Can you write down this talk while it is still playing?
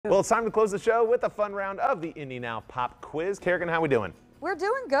Well, it's time to close the show with a fun round of the Indy Now Pop Quiz. Kerrigan, how we doing? We're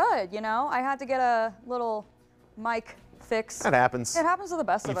doing good, you know. I had to get a little mic fix. That happens. It happens to the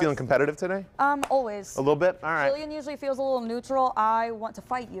best of us. You feeling competitive today? Always. A little bit? All right. Jillian usually feels a little neutral. I want to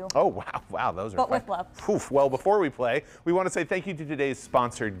fight you. Oh, wow. Wow, those are But fun. with love. Oof. Well, before we play, we want to say thank you to today's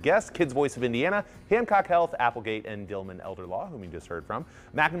sponsored guests, Kids Voice of Indiana, Hancock Health, Applegate, and Dillman Elder Law, whom you just heard from,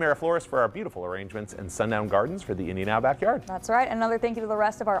 McNamara Florist for our beautiful arrangements, and Sundown Gardens for the Indy Now backyard. That's right. Another thank you to the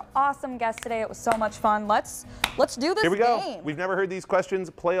rest of our awesome guests today. It was so much fun. Let's do this Here we go. game. We've never heard these questions.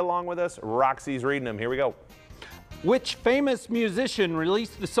 Play along with us. Roxy's reading them. Here we go. Which famous musician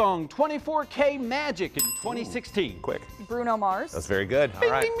released the song 24K Magic in 2016? Quick. Bruno Mars. That's very good. All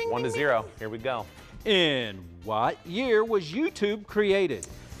right. 1-0. Here we go. In what year was YouTube created?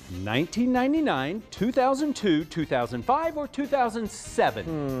 1999, 2002, 2005, or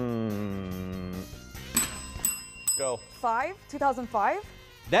 2007? Go. 2005?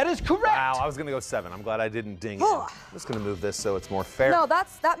 That is correct. Wow, I was going to go 7. I'm glad I didn't ding it. I'm just going to move this so it's more fair. No, that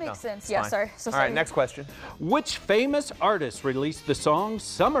makes sense. Yeah, fine. sorry. So All right, next question. Which famous artist released the song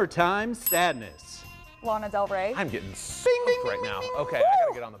Summertime Sadness? Lana Del Rey. I'm getting stumped right now. Okay, I got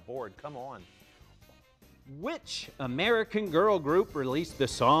to get on the board. Come on. Which American girl group released the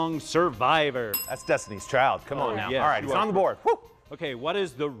song Survivor? That's Destiny's Child. Come on now. yes, All right, you it's are on the board. Woo! Okay, what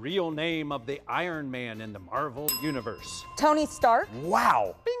is the real name of the Iron Man in the Marvel Universe? Tony Stark.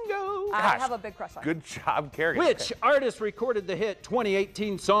 Wow. Bingo! I have a big crush on him. Good job, Kerrigan. Which artist recorded the hit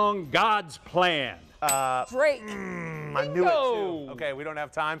 2018 song God's Plan? Drake. I knew it too. Okay, we don't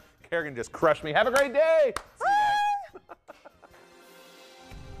have time. Kerrigan just crushed me. Have a great day. See you guys.